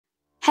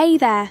Hey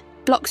there,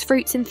 Blox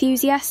Fruits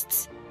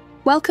enthusiasts!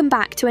 Welcome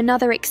back to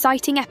another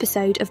exciting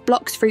episode of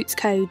Blox Fruits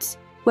Codes,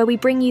 where we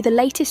bring you the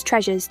latest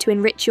treasures to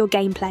enrich your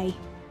gameplay.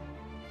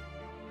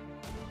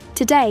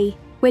 Today,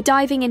 we're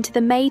diving into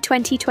the May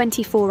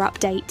 2024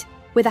 update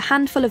with a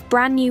handful of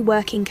brand new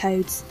working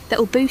codes that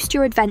will boost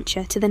your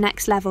adventure to the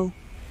next level.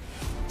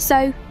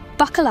 So,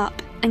 buckle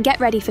up and get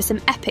ready for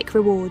some epic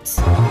rewards.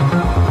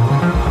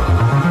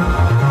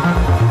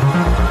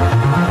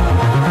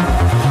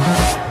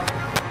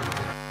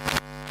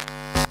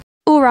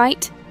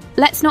 Alright,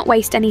 let's not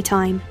waste any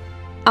time.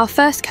 Our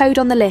first code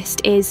on the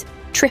list is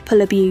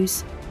Triple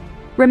Abuse.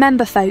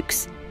 Remember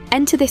folks,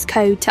 enter this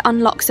code to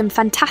unlock some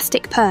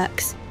fantastic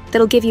perks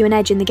that'll give you an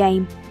edge in the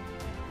game.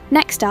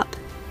 Next up,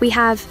 we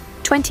have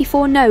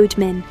 24 Node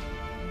Min.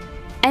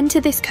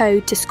 Enter this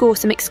code to score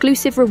some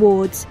exclusive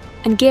rewards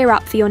and gear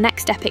up for your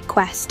next epic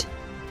quest.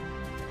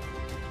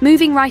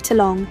 Moving right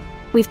along,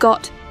 we've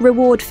got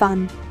Reward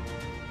Fun.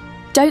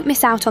 Don't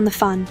miss out on the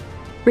fun.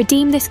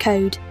 Redeem this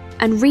code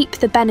and reap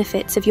the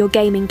benefits of your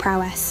gaming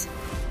prowess.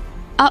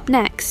 Up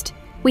next,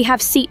 we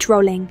have Seat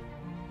Rolling.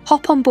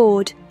 Hop on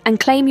board and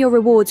claim your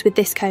rewards with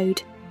this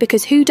code,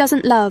 because who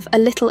doesn't love a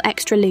little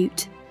extra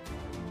loot?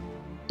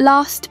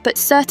 Last, but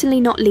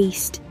certainly not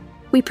least,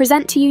 we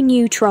present to you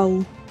New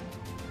Troll.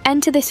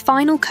 Enter this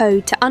final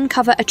code to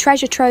uncover a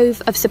treasure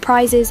trove of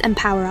surprises and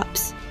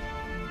power-ups.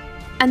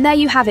 And there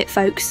you have it,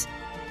 folks.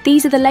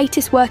 These are the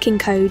latest working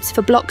codes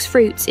for Blox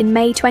Fruits in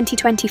May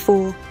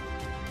 2024.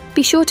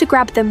 Be sure to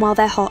grab them while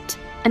they're hot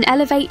and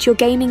elevate your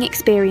gaming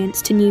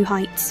experience to new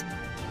heights.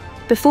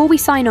 Before we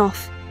sign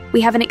off,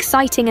 we have an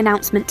exciting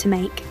announcement to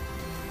make.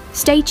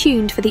 Stay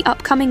tuned for the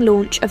upcoming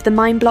launch of the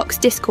MineBlox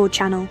Discord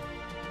channel.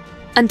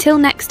 Until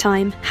next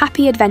time,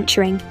 happy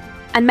adventuring,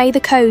 and may the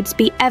codes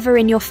be ever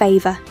in your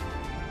favour.